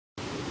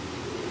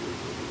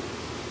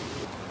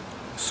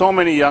So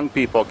many young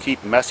people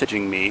keep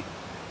messaging me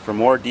for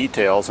more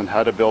details on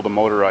how to build a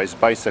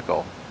motorized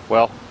bicycle.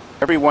 Well,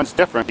 everyone's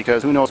different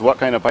because who knows what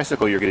kind of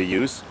bicycle you're going to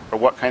use or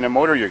what kind of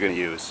motor you're going to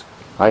use.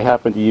 I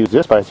happen to use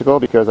this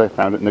bicycle because I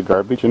found it in the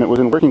garbage and it was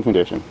in working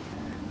condition.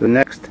 The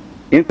next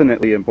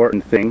infinitely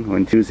important thing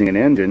when choosing an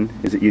engine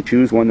is that you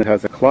choose one that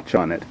has a clutch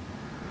on it.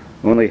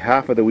 Only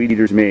half of the weed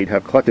eaters made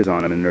have clutches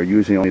on them, and they're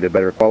usually only the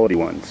better quality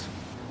ones.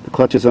 The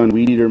clutches on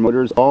weed eater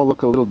motors all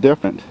look a little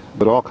different,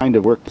 but all kind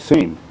of work the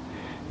same.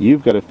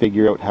 You've got to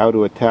figure out how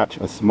to attach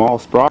a small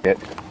sprocket,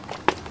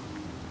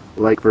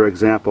 like for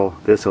example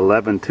this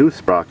 11-tooth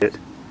sprocket,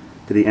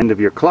 to the end of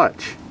your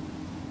clutch.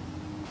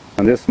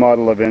 On this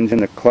model of engine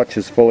the clutch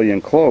is fully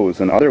enclosed,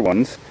 and other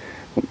ones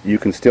you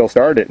can still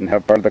start it and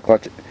have part of the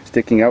clutch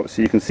sticking out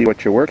so you can see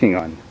what you're working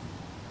on.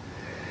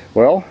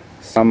 Well,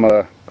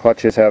 some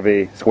clutches have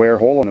a square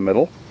hole in the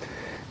middle,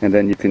 and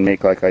then you can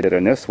make, like I did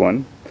on this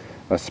one,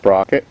 a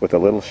sprocket with a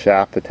little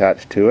shaft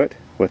attached to it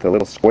with a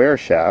little square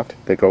shaft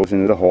that goes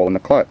into the hole in the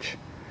clutch.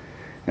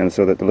 And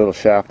so that the little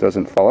shaft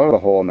doesn't fall out of the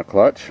hole in the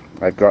clutch,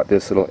 I've got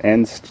this little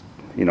end,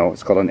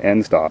 it's called an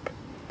end stop.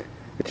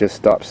 It just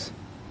stops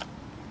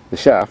the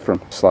shaft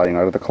from sliding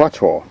out of the clutch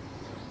hole.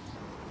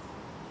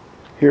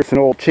 Here's an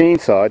old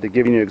chainsaw to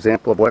give you an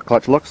example of what a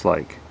clutch looks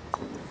like.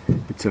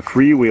 It's a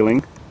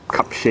freewheeling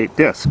cup-shaped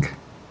disc.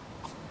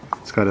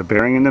 It's got a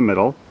bearing in the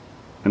middle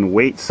and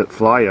weights that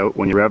fly out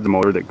when you rev the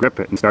motor that grip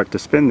it and start to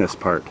spin this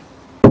part.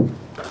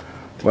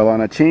 Well,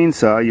 on a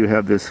chainsaw you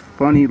have this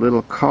funny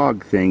little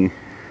cog thing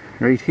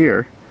right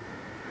here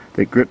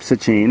that grips the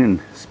chain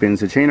and spins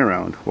the chain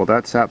around. Well,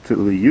 that's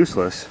absolutely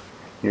useless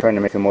if you're trying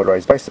to make a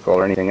motorized bicycle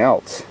or anything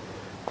else.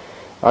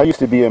 I used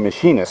to be a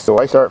machinist, so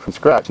I start from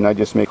scratch and I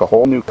just make a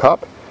whole new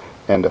cup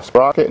and a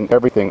sprocket and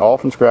everything all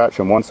from scratch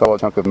from one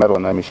solid chunk of metal,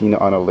 and I machine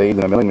it on a lathe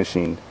and a milling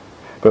machine.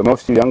 But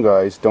most of you young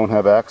guys don't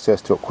have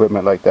access to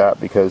equipment like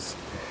that because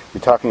you're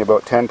talking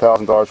about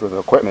 $10,000 worth of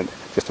equipment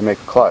just to make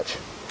a clutch.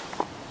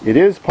 It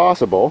is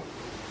possible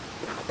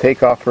to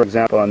take off, for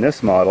example, on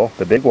this model,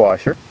 the big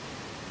washer,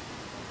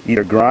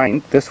 either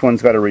grind, this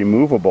one's got a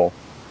removable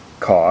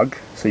cog,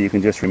 so you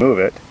can just remove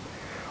it,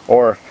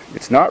 or if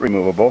it's not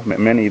removable,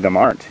 many of them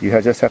aren't, you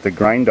just have to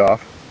grind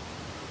off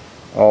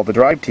all the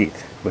drive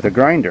teeth with a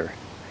grinder.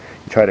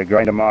 You try to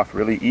grind them off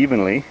really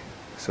evenly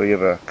so you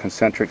have a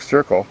concentric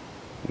circle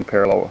in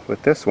parallel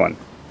with this one.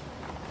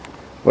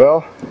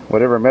 Well,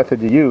 whatever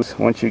method you use,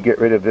 once you get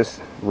rid of this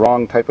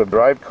wrong type of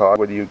drive cog,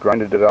 whether you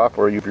grinded it off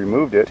or you've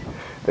removed it,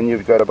 then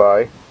you've got to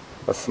buy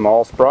a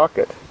small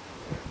sprocket,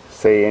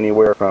 say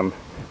anywhere from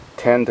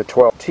 10 to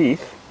 12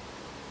 teeth,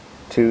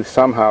 to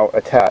somehow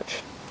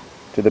attach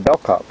to the bell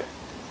cup.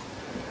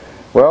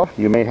 Well,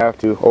 you may have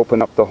to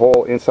open up the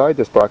hole inside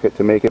the sprocket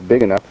to make it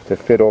big enough to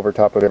fit over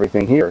top of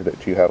everything here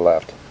that you have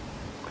left.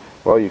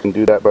 Well, you can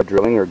do that by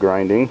drilling or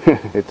grinding.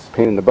 It's a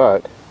pain in the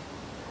butt.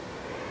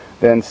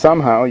 Then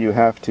somehow you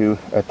have to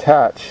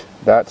attach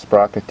that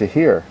sprocket to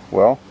here.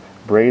 Well,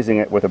 brazing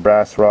it with a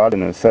brass rod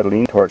and an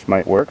acetylene torch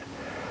might work,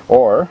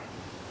 or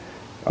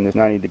on this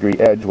 90-degree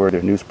edge where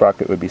the new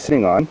sprocket would be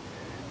sitting on,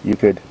 you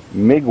could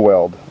MIG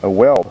weld a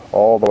weld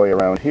all the way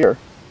around here,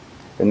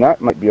 and that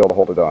might be able to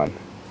hold it on.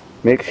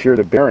 Make sure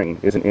the bearing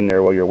isn't in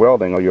there while you're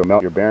welding or you'll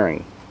melt your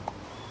bearing.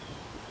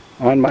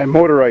 On my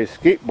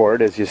motorized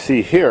skateboard, as you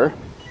see here,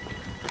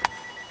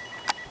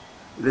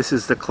 this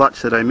is the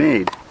clutch that I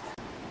made.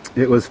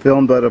 It was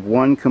filmed out of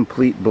one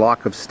complete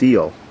block of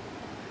steel.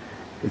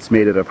 It's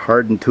made out of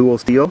hardened tool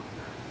steel.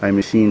 I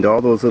machined all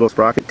those little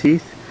sprocket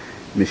teeth,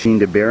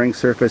 machined a bearing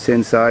surface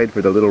inside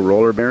for the little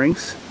roller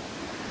bearings.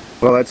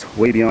 Well, that's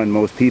way beyond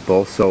most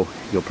people, so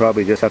you'll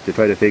probably just have to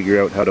try to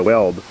figure out how to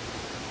weld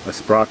a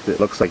sprocket that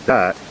looks like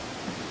that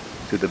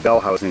to the bell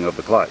housing of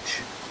the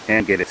clutch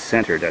and get it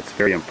centered. That's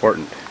very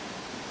important.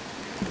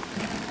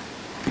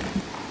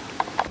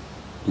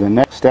 The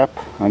next step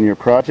on your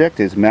project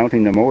is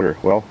mounting the motor.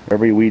 Well,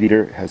 every weed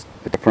eater has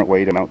a different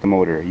way to mount the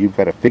motor. You've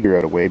got to figure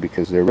out a way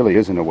because there really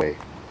isn't a way.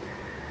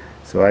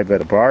 So I've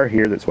got a bar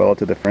here that's welded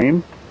to the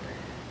frame,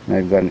 and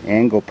I've got an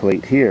angle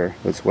plate here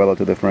that's welded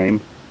to the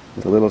frame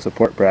with a little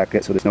support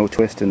bracket so there's no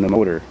twist in the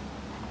motor.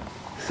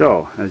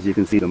 So, as you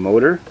can see, the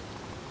motor,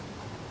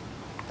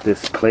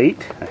 this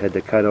plate, I had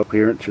to cut up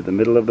here through the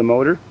middle of the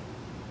motor,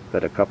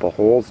 got a couple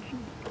holes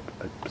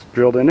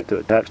drilled in it to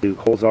attach to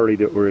holes already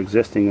that were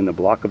existing in the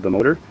block of the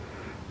motor.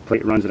 The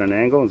plate runs at an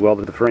angle and is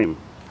welded to the frame.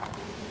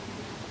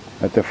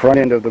 At the front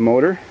end of the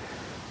motor,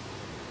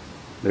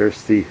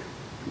 there's the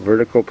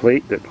vertical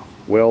plate that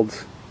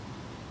welds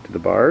to the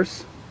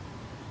bars,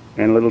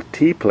 and a little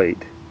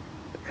T-plate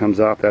that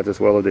comes off that is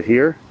welded to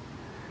here.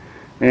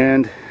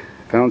 And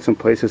found some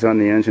places on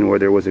the engine where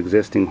there was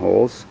existing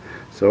holes,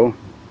 so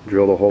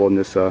drilled a hole in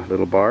this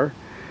little bar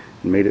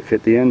and made it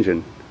fit the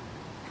engine.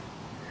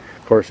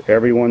 Of course,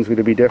 everyone's going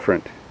to be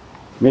different.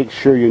 Make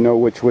sure you know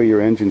which way your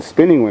engine's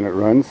spinning when it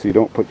runs so you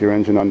don't put your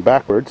engine on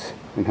backwards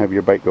and have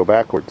your bike go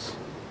backwards.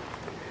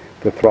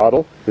 The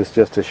throttle is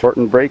just a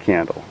shortened brake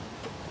handle.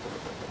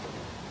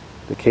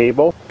 The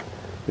cable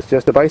is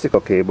just a bicycle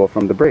cable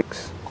from the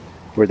brakes.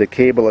 Where the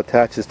cable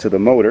attaches to the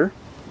motor,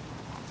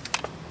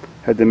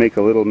 Had to make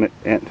a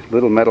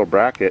little metal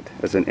bracket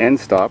as an end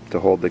stop to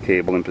hold the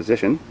cable in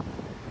position.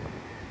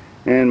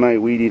 And my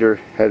weed eater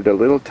had a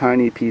little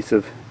tiny piece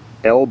of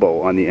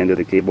elbow on the end of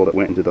the cable that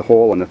went into the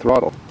hole on the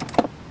throttle.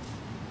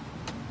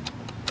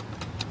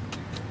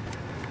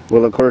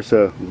 Well, of course,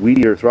 a weed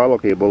eater throttle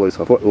cable is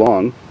a foot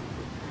long,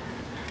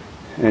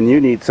 and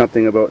you need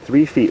something about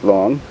 3 feet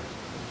long,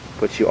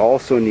 but you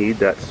also need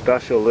that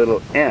special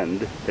little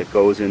end that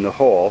goes in the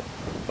hole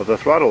of the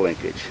throttle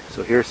linkage.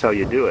 So here's how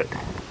you do it.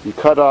 You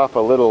cut off a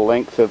little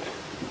length of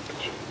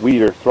weed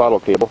eater throttle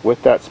cable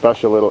with that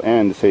special little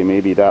end, say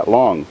maybe that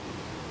long.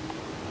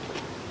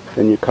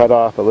 Then you cut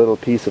off a little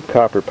piece of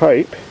copper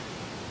pipe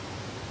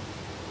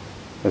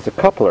as a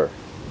coupler.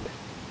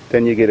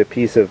 Then you get a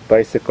piece of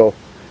bicycle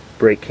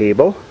brake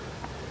cable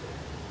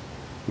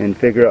and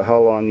figure out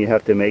how long you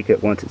have to make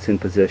it once it's in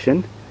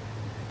position.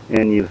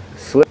 And you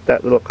slip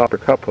that little copper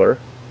coupler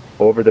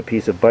over the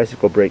piece of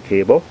bicycle brake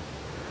cable,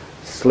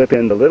 slip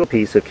in the little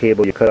piece of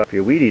cable you cut off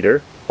your weed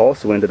eater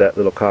also into that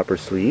little copper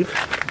sleeve,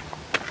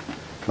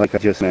 like I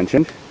just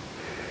mentioned.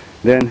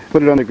 Then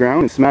put it on the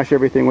ground and smash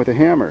everything with a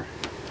hammer.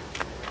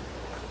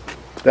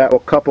 That will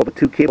couple the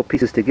 2 cable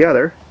pieces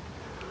together,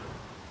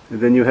 and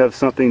then you have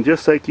something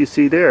just like you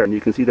see there, and you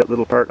can see that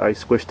little part I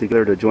squished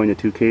together to join the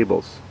 2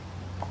 cables.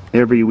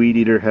 Every weed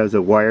eater has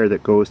a wire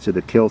that goes to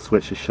the kill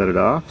switch to shut it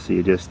off, so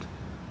you just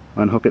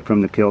unhook it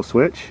from the kill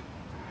switch,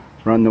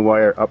 run the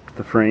wire up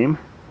the frame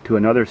to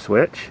another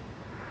switch.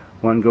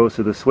 One goes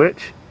to the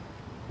switch,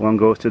 one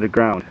goes to the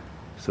ground,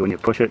 so when you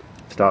push it,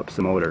 it stops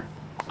the motor.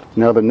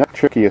 Now the next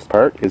trickiest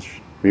part is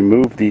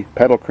remove the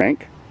pedal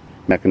crank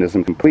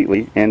mechanism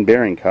completely and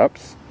bearing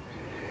cups,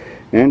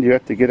 and you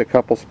have to get a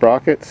couple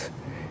sprockets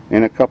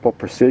and a couple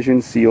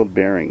precision sealed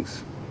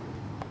bearings.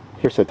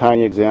 Here's a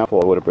tiny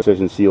example of what a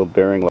precision sealed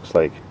bearing looks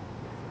like.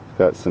 It's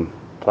got some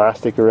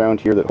plastic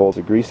around here that holds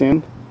the grease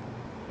in,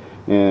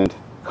 and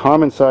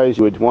common size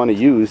you would want to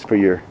use for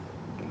your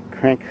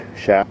crank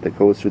shaft that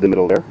goes through the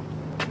middle there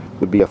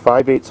would be a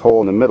 5/8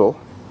 hole in the middle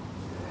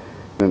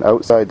and an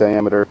outside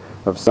diameter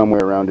of somewhere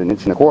around 1 1/4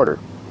 inches.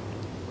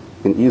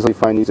 You can easily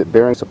find these at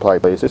bearing supply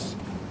places.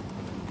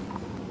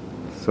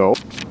 So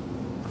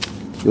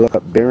you look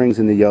up bearings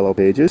in the yellow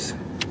pages.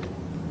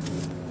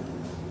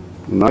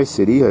 In my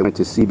city, I went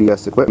to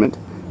CBS Equipment.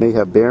 They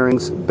have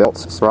bearings,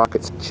 belts,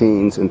 sprockets,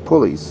 chains, and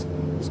pulleys.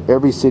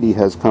 Every city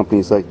has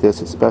companies like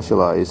this that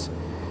specialize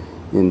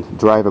in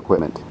drive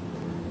equipment.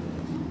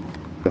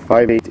 The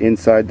 5/8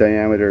 inside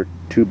diameter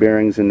 2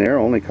 bearings in there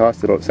only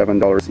cost about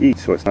 $7 each,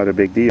 so it's not a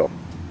big deal.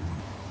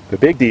 The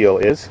big deal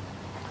is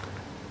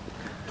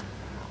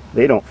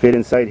they don't fit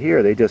inside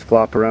here, they just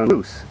flop around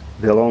loose.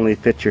 They'll only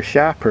fit your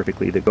shaft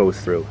perfectly that goes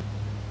through.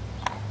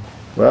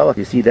 Well, if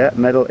you see that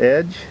metal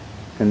edge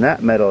and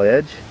that metal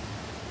edge,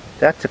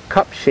 that's a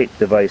cup-shaped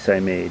device I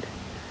made.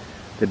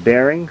 The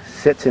bearing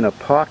sits in a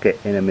pocket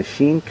in a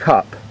machine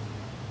cup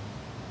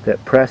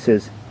that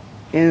presses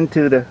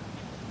into the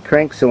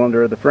crank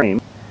cylinder of the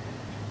frame,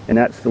 and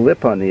that's the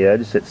lip on the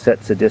edge that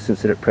sets the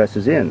distance that it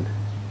presses in.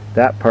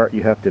 That part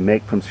you have to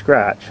make from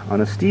scratch on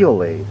a steel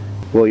lathe.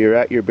 Well, you're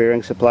at your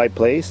bearing supply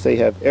place. They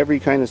have every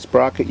kind of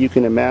sprocket you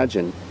can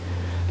imagine.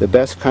 The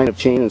best kind of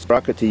chain and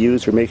sprocket to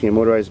use for making a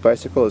motorized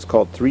bicycle is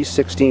called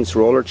 3/16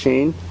 roller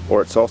chain,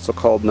 or it's also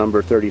called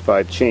number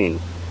 35 chain.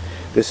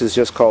 This is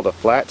just called a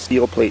flat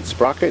steel plate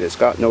sprocket. It's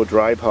got no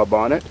drive hub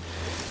on it,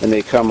 and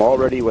they come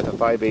already with a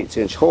 5/8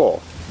 inch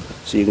hole.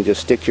 So you can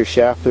just stick your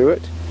shaft through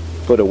it,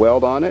 put a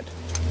weld on it,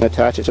 and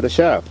attach it to the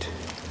shaft.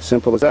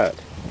 Simple as that.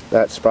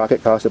 That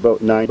sprocket costs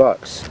about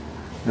 $9.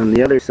 On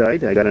the other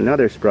side, I got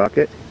another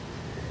sprocket.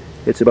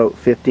 It's about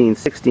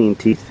 15-16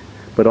 teeth,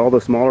 but all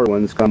the smaller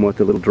ones come with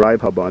a little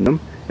drive hub on them,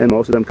 and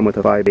most of them come with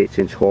a 5/8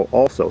 inch hole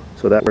also.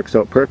 So that works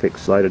out perfect.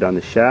 Slide it on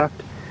the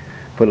shaft,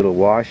 put a little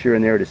washer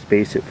in there to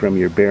space it from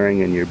your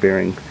bearing and your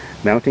bearing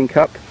mounting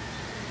cup,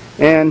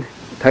 and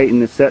tighten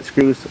the set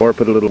screws or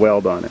put a little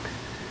weld on it.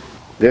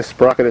 This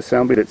sprocket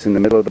assembly that's in the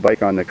middle of the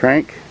bike on the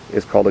crank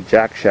is called a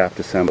jack shaft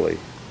assembly.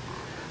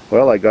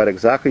 Well, I got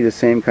exactly the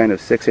same kind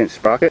of 6-inch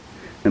sprocket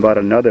and bought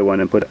another one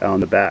and put it on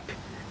the back.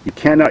 You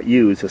cannot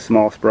use a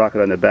small sprocket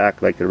on the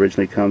back like it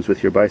originally comes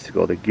with your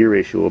bicycle. The gear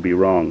ratio will be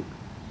wrong.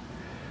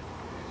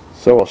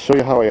 So I'll show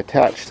you how I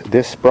attached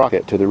this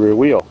sprocket to the rear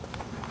wheel.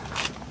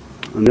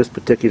 On this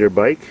particular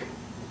bike,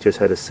 it just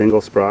had a single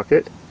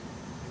sprocket.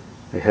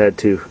 I had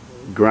to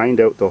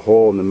grind out the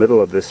hole in the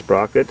middle of this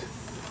sprocket,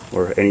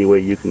 or any way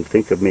you can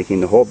think of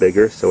making the hole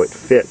bigger so it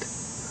fit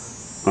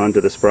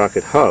onto the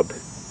sprocket hub.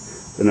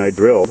 Then I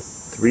drilled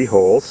 3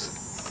 holes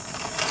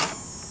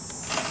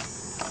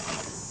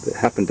that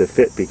happened to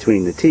fit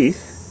between the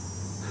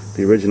teeth,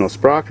 the original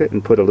sprocket,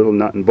 and put a little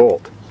nut and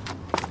bolt.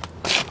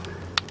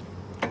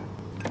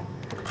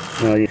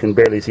 Now you can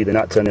barely see the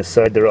nuts on this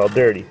side, they're all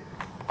dirty.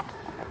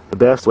 The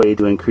best way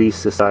to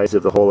increase the size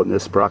of the hole in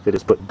this sprocket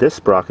is put this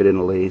sprocket in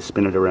a lathe,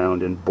 spin it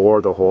around, and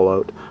bore the hole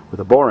out with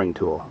a boring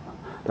tool.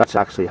 That's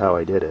actually how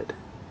I did it.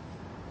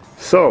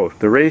 So,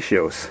 the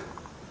ratios.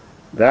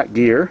 That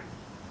gear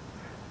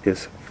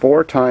is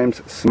 4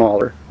 times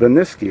smaller than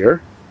this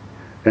gear,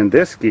 and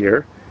this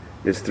gear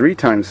is 3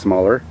 times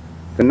smaller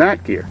than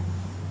that gear.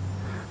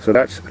 So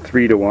that's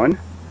 3 to 1,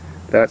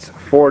 that's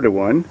 4 to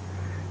 1.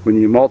 When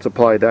you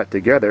multiply that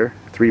together,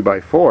 3 by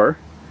 4,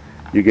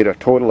 you get a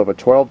total of a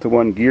 12 to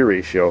 1 gear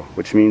ratio,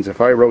 which means if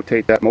I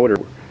rotate that motor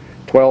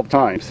 12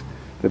 times,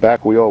 the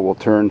back wheel will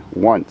turn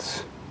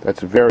once.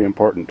 That's very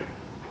important.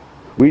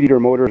 Weed eater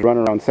motors run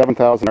around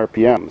 7,000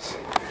 RPMs.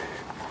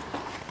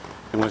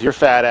 And with your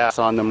fat ass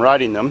on them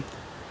riding them,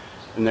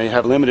 and they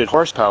have limited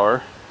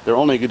horsepower, they're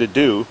only going to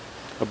do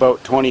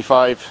about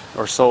 25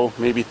 or so,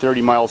 maybe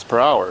 30 miles per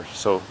hour.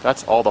 So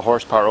that's all the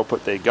horsepower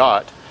output they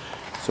got.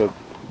 So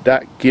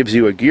that gives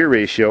you a gear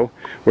ratio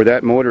where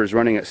that motor is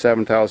running at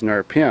 7,000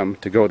 RPM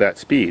to go that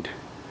speed.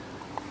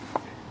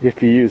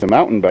 If you use a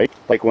mountain bike,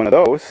 like one of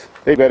those,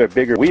 they've got a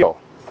bigger wheel.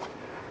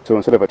 So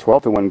instead of a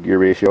 12 to 1 gear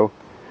ratio,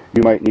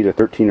 you might need a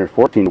 13 or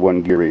 14 to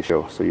 1 gear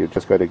ratio. So you've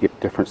just got to get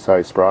different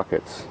size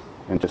sprockets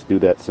and just do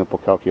that simple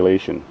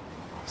calculation.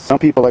 Some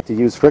people like to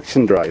use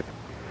friction drive.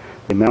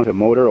 They mount a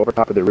motor over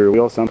top of the rear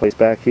wheel someplace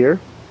back here,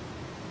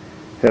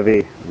 have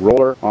a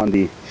roller on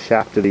the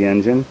shaft of the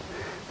engine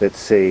that's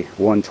say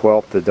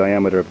 1/12 the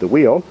diameter of the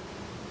wheel,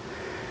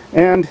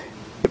 and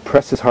it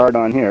presses hard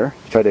on here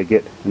to try to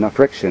get enough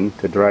friction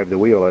to drive the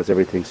wheel as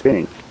everything's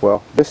spinning.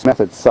 Well, this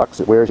method sucks.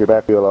 It wears your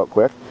back wheel out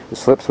quick, it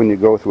slips when you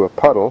go through a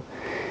puddle,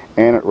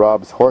 and it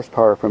robs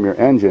horsepower from your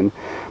engine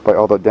by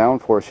all the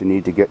downforce you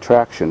need to get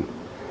traction.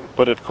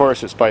 But of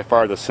course it's by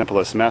far the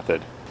simplest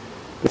method.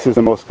 This is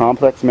the most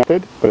complex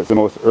method, but it's the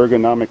most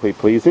ergonomically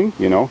pleasing.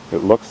 You know,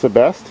 it looks the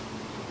best.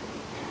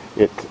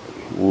 It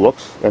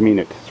looks,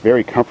 it's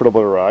very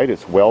comfortable to ride.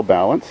 It's well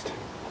balanced.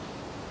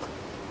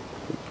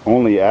 It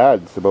only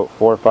adds about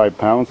 4 or 5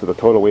 pounds to the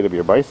total weight of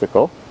your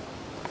bicycle.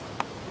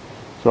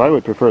 So I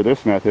would prefer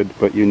this method,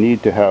 but you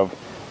need to have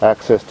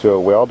access to a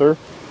welder,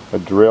 a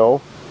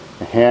drill,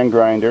 a hand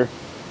grinder,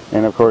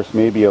 and of course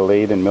maybe a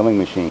lathe and milling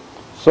machine.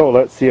 So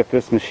let's see if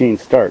this machine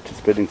starts. It's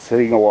been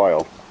sitting a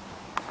while.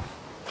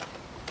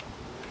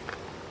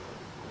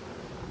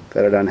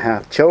 Got it on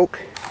half choke.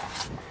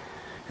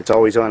 It's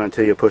always on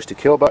until you push the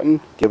kill button.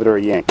 Give it a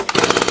yank.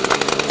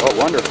 Oh,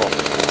 wonderful.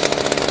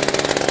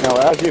 Now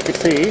as you can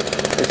see,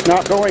 it's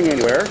not going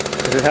anywhere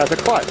because it has a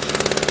clutch.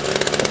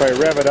 If I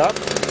rev it up,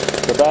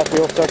 the back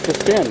wheel starts to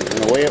spin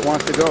in the way it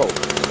wants to go.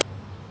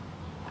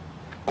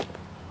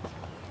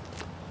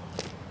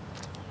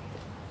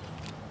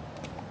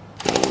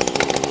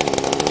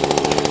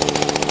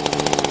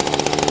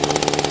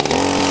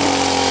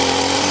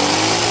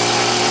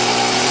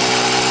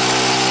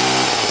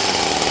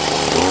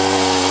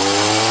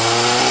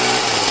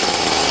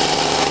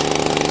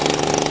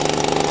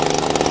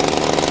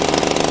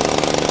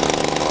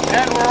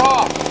 And we're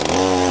off.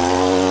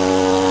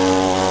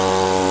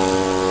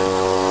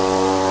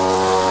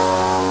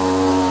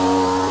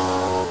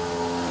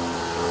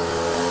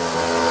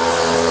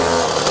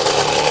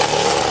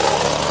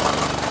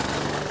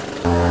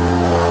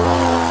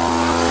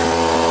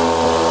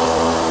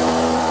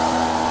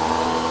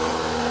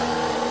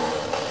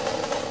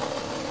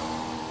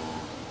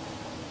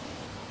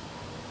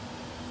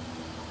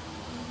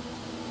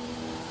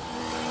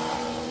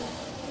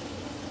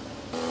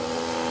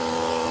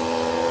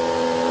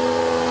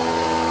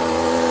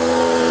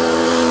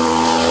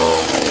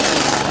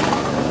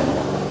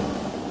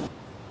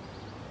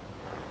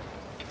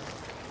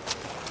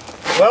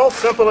 Well,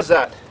 simple as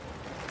that.